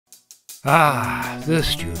Ah, the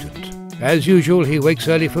student. As usual, he wakes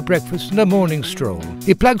early for breakfast and a morning stroll.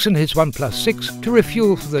 He plugs in his OnePlus 6 to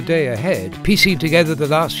refuel for the day ahead, piecing together the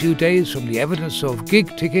last few days from the evidence of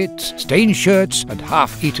gig tickets, stained shirts and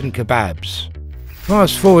half-eaten kebabs.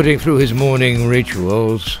 Fast-forwarding through his morning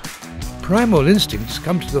rituals, primal instincts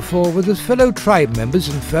come to the fore with his fellow tribe members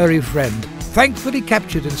and furry friend, thankfully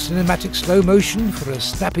captured in cinematic slow motion for a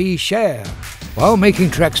snappy share. While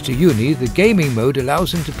making tracks to uni, the gaming mode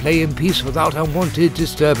allows him to play in peace without unwanted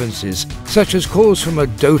disturbances, such as calls from a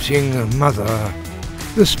doting mother.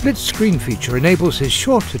 The split screen feature enables his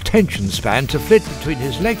short attention span to flit between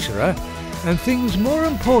his lecturer and things more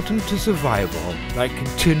important to survival, like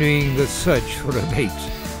continuing the search for a mate.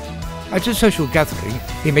 At a social gathering,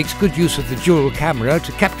 he makes good use of the dual camera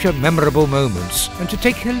to capture memorable moments and to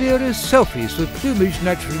take hilarious selfies with plumage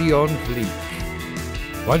naturally on fleek.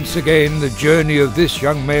 Once again, the journey of this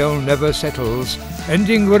young male never settles,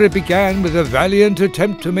 ending where it began with a valiant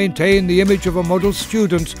attempt to maintain the image of a model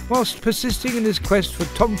student whilst persisting in his quest for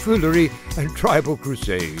tomfoolery and tribal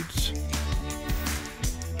crusades.